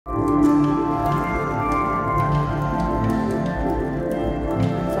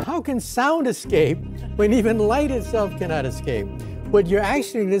how can sound escape when even light itself cannot escape? What you're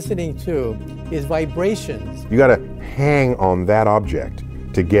actually listening to is vibrations. You got to hang on that object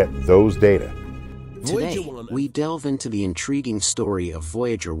to get those data. Today, we delve into the intriguing story of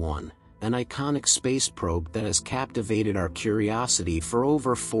Voyager 1, an iconic space probe that has captivated our curiosity for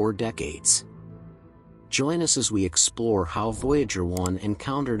over 4 decades. Join us as we explore how Voyager 1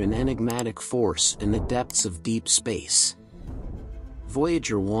 encountered an enigmatic force in the depths of deep space.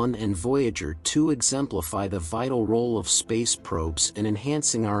 Voyager 1 and Voyager 2 exemplify the vital role of space probes in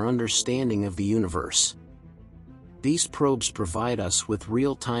enhancing our understanding of the universe. These probes provide us with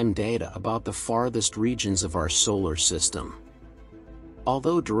real-time data about the farthest regions of our solar system.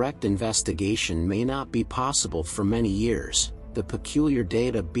 Although direct investigation may not be possible for many years, the peculiar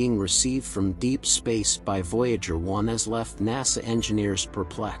data being received from deep space by Voyager 1 has left NASA engineers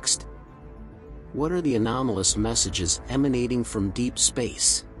perplexed. What are the anomalous messages emanating from deep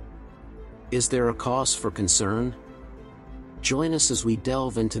space? Is there a cause for concern? Join us as we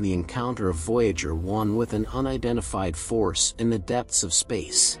delve into the encounter of Voyager 1 with an unidentified force in the depths of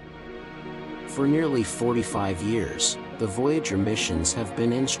space. For nearly 45 years, the Voyager missions have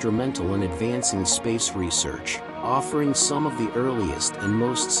been instrumental in advancing space research, offering some of the earliest and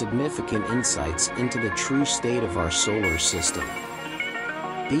most significant insights into the true state of our solar system.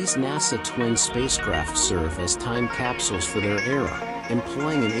 These NASA twin spacecraft serve as time capsules for their era,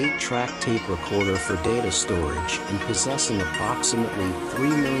 employing an 8-track tape recorder for data storage and possessing approximately 3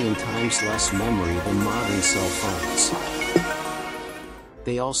 million times less memory than modern cell phones.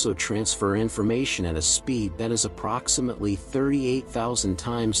 They also transfer information at a speed that is approximately 38,000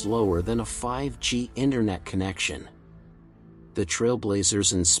 times lower than a 5G internet connection. The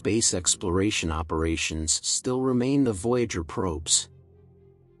trailblazers in space exploration operations still remain the Voyager probes.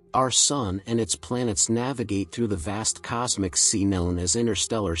 Our Sun and its planets navigate through the vast cosmic sea known as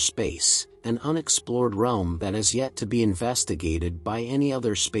interstellar space, an unexplored realm that has yet to be investigated by any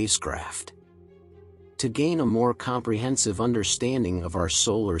other spacecraft. To gain a more comprehensive understanding of our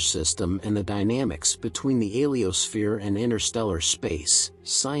solar system and the dynamics between the Alliosphere and interstellar space,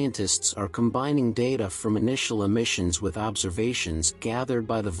 scientists are combining data from initial emissions with observations gathered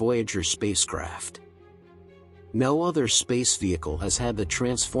by the Voyager spacecraft. No other space vehicle has had the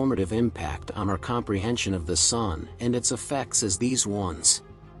transformative impact on our comprehension of the Sun and its effects as these ones.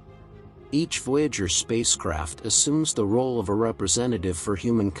 Each Voyager spacecraft assumes the role of a representative for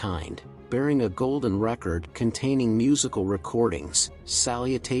humankind, bearing a golden record containing musical recordings,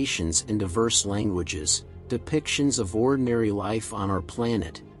 salutations in diverse languages, depictions of ordinary life on our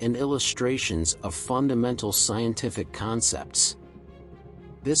planet, and illustrations of fundamental scientific concepts.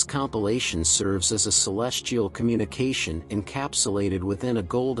 This compilation serves as a celestial communication encapsulated within a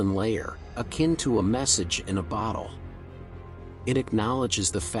golden layer, akin to a message in a bottle. It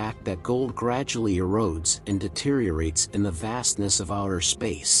acknowledges the fact that gold gradually erodes and deteriorates in the vastness of outer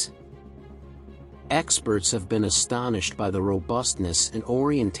space. Experts have been astonished by the robustness and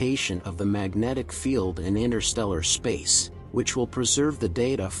orientation of the magnetic field in interstellar space, which will preserve the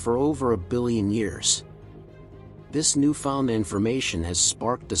data for over 1 billion years. This newfound information has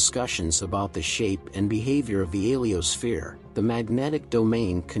sparked discussions about the shape and behavior of the Alliosphere, the magnetic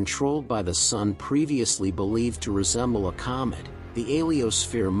domain controlled by the Sun previously believed to resemble a comet. The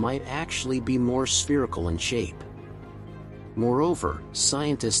Alliosphere might actually be more spherical in shape. Moreover,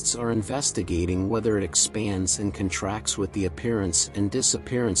 scientists are investigating whether it expands and contracts with the appearance and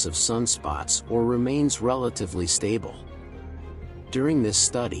disappearance of sunspots or remains relatively stable. During this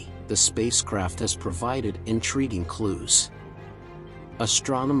study, the spacecraft has provided intriguing clues.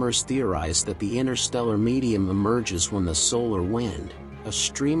 Astronomers theorize that the interstellar medium emerges when the solar wind, a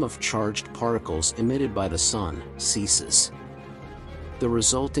stream of charged particles emitted by the Sun, ceases. The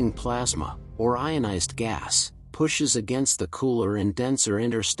resulting plasma, or ionized gas, pushes against the cooler and denser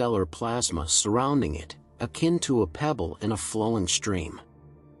interstellar plasma surrounding it, akin to a pebble in a flowing stream.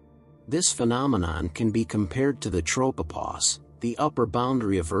 This phenomenon can be compared to the tropopause, the upper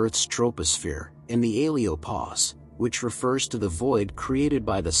boundary of Earth's troposphere, and the Alleopause, which refers to the void created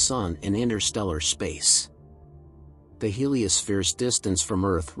by the Sun in interstellar space. The heliosphere's distance from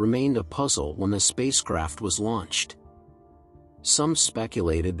Earth remained a puzzle when the spacecraft was launched. Some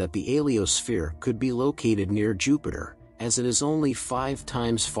speculated that the Alliosphere could be located near Jupiter, as it is only 5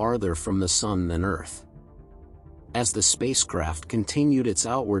 times farther from the Sun than Earth. As the spacecraft continued its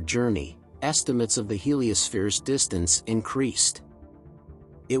outward journey, estimates of the heliosphere's distance increased.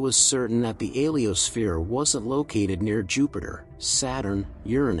 It was certain that the Alliosphere wasn't located near Jupiter, Saturn,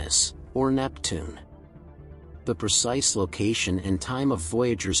 Uranus, or Neptune. The precise location and time of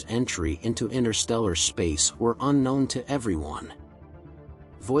Voyager's entry into interstellar space were unknown to everyone.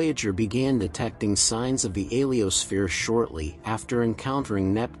 Voyager began detecting signs of the Alliosphere shortly after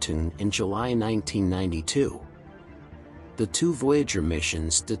encountering Neptune in July 1992. The two Voyager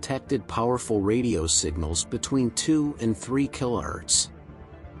missions detected powerful radio signals between 2 and 3 kHz.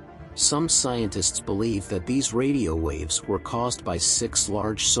 Some scientists believe that these radio waves were caused by 6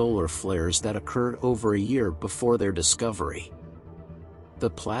 large solar flares that occurred over a year before their discovery. The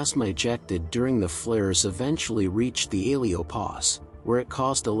plasma ejected during the flares eventually reached the Alleopause, where it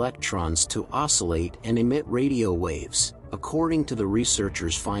caused electrons to oscillate and emit radio waves, according to the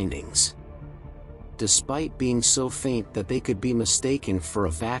researchers' findings. Despite being so faint that they could be mistaken for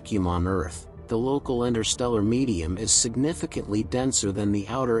a vacuum on Earth, the local interstellar medium is significantly denser than the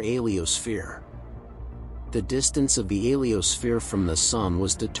outer Alliosphere. The distance of the Alliosphere from the Sun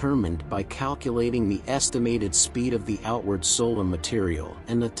was determined by calculating the estimated speed of the outward solar material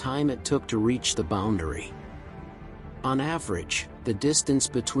and the time it took to reach the boundary. On average, the distance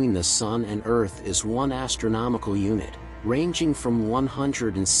between the Sun and Earth is 1 astronomical unit, ranging from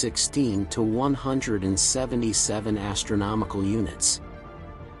 116 to 177 astronomical units.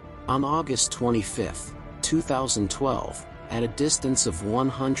 On August 25, 2012, at a distance of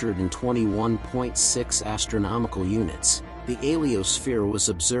 121.6 astronomical units, the Alliosphere was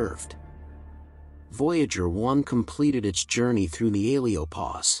observed. Voyager 1 completed its journey through the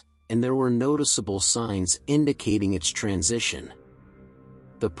Alleopause, and there were noticeable signs indicating its transition.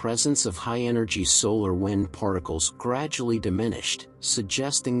 The presence of high-energy solar wind particles gradually diminished,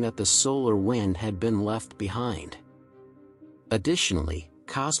 suggesting that the solar wind had been left behind. Additionally,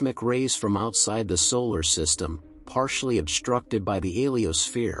 cosmic rays from outside the solar system, partially obstructed by the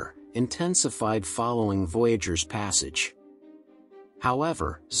Alliosphere, intensified following Voyager's passage.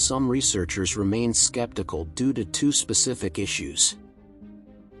 However, some researchers remain skeptical due to 2 specific issues.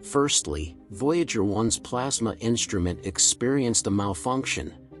 Firstly, Voyager 1's plasma instrument experienced a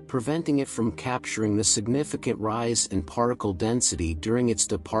malfunction, preventing it from capturing the significant rise in particle density during its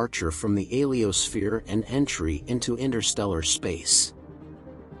departure from the Alliosphere and entry into interstellar space.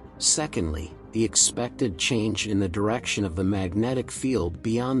 Secondly, the expected change in the direction of the magnetic field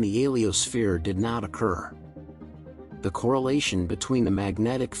beyond the Alliosphere did not occur. The correlation between the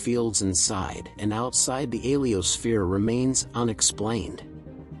magnetic fields inside and outside the Alliosphere remains unexplained.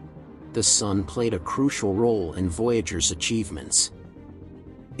 The Sun played a crucial role in Voyager's achievements.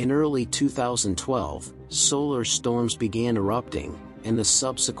 In early 2012, solar storms began erupting, and the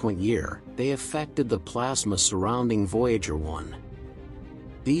subsequent year, they affected the plasma surrounding Voyager 1.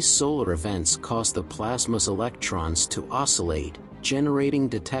 These solar events caused the plasma's electrons to oscillate, generating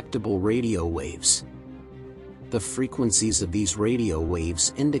detectable radio waves. The frequencies of these radio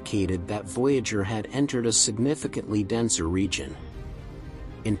waves indicated that Voyager had entered a significantly denser region.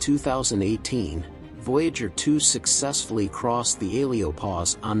 In 2018, Voyager 2 successfully crossed the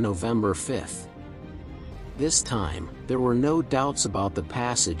Alleopause on November 5. This time, there were no doubts about the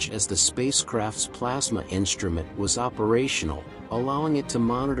passage as the spacecraft's plasma instrument was operational, allowing it to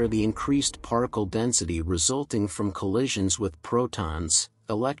monitor the increased particle density resulting from collisions with protons,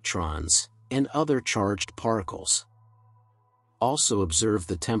 electrons, and other charged particles. Also observed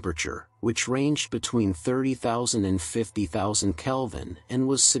the temperature, which ranged between 30,000 and 50,000 Kelvin and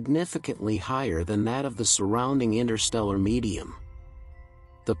was significantly higher than that of the surrounding interstellar medium.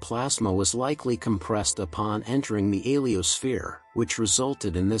 The plasma was likely compressed upon entering the Alliosphere, which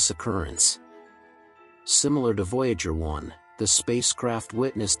resulted in this occurrence. Similar to Voyager 1, the spacecraft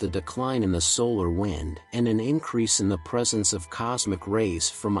witnessed a decline in the solar wind and an increase in the presence of cosmic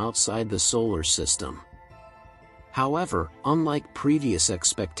rays from outside the solar system. However, unlike previous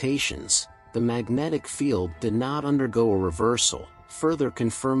expectations, the magnetic field did not undergo a reversal, further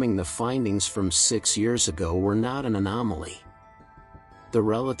confirming the findings from 6 years ago were not an anomaly. The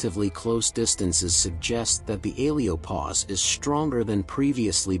relatively close distances suggest that the Alleopause is stronger than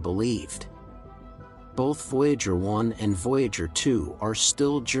previously believed. Both Voyager 1 and Voyager 2 are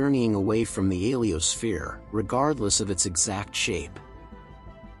still journeying away from the Alliosphere, regardless of its exact shape.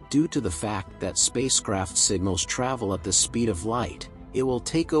 Due to the fact that spacecraft signals travel at the speed of light, it will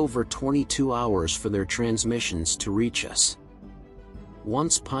take over 22 hours for their transmissions to reach us.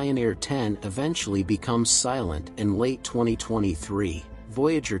 Once Pioneer 10 eventually becomes silent in late 2023,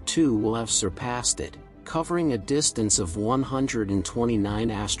 Voyager 2 will have surpassed it, covering a distance of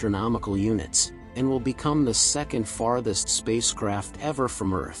 129 astronomical units, and will become the second farthest spacecraft ever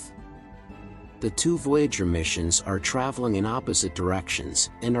from Earth. The two Voyager missions are traveling in opposite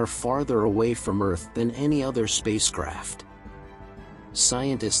directions and are farther away from Earth than any other spacecraft.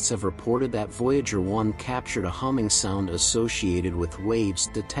 scientists have reported that Voyager 1 captured a humming sound associated with waves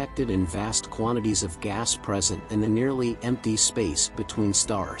detected in vast quantities of gas present in the nearly empty space between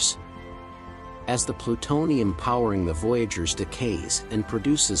stars. As the plutonium powering the Voyagers decays and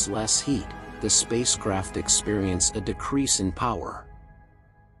produces less heat, the spacecraft experience a decrease in power.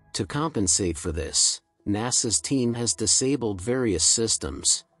 To compensate for this, NASA's team has disabled various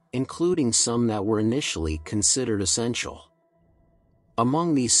systems, including some that were initially considered essential.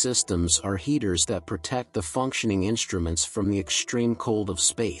 Among these systems are heaters that protect the functioning instruments from the extreme cold of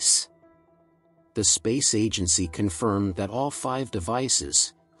space. The space agency confirmed that all 5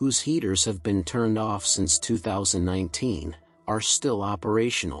 devices, whose heaters have been turned off since 2019, are still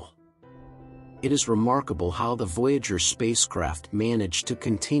operational. It is remarkable how the Voyager spacecraft managed to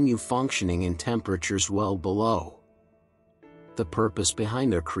continue functioning in temperatures well below. The purpose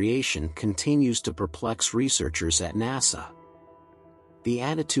behind their creation continues to perplex researchers at NASA. The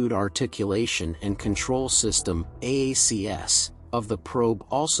Attitude Articulation and Control System, AACS, of the probe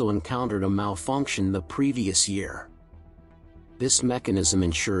also encountered a malfunction the previous year. This mechanism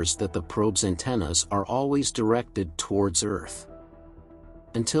ensures that the probe's antennas are always directed towards Earth.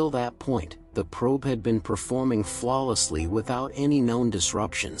 Until that point, the probe had been performing flawlessly without any known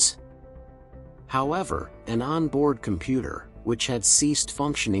disruptions. However, an onboard computer, which had ceased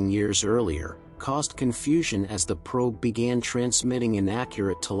functioning years earlier, caused confusion as the probe began transmitting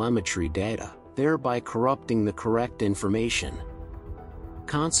inaccurate telemetry data, thereby corrupting the correct information.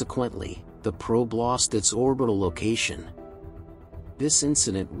 Consequently, the probe lost its orbital location. This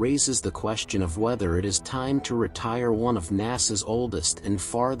incident raises the question of whether it is time to retire one of NASA's oldest and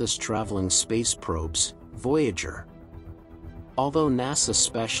farthest traveling space probes, Voyager. Although NASA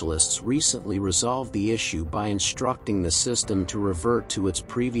specialists recently resolved the issue by instructing the system to revert to its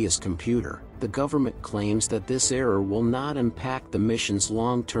previous computer, the government claims that this error will not impact the mission's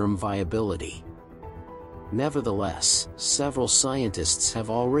long-term viability. Nevertheless, several scientists have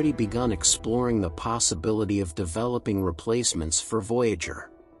already begun exploring the possibility of developing replacements for Voyager.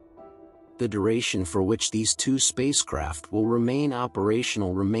 The duration for which these 2 spacecraft will remain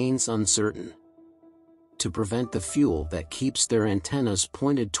operational remains uncertain. To prevent the fuel that keeps their antennas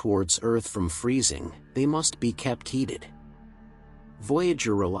pointed towards Earth from freezing, they must be kept heated.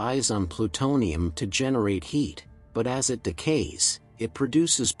 Voyager relies on plutonium to generate heat, but as it decays, it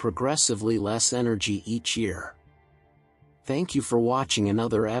produces progressively less energy each year. Thank you for watching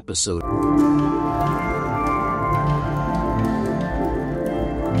another episode.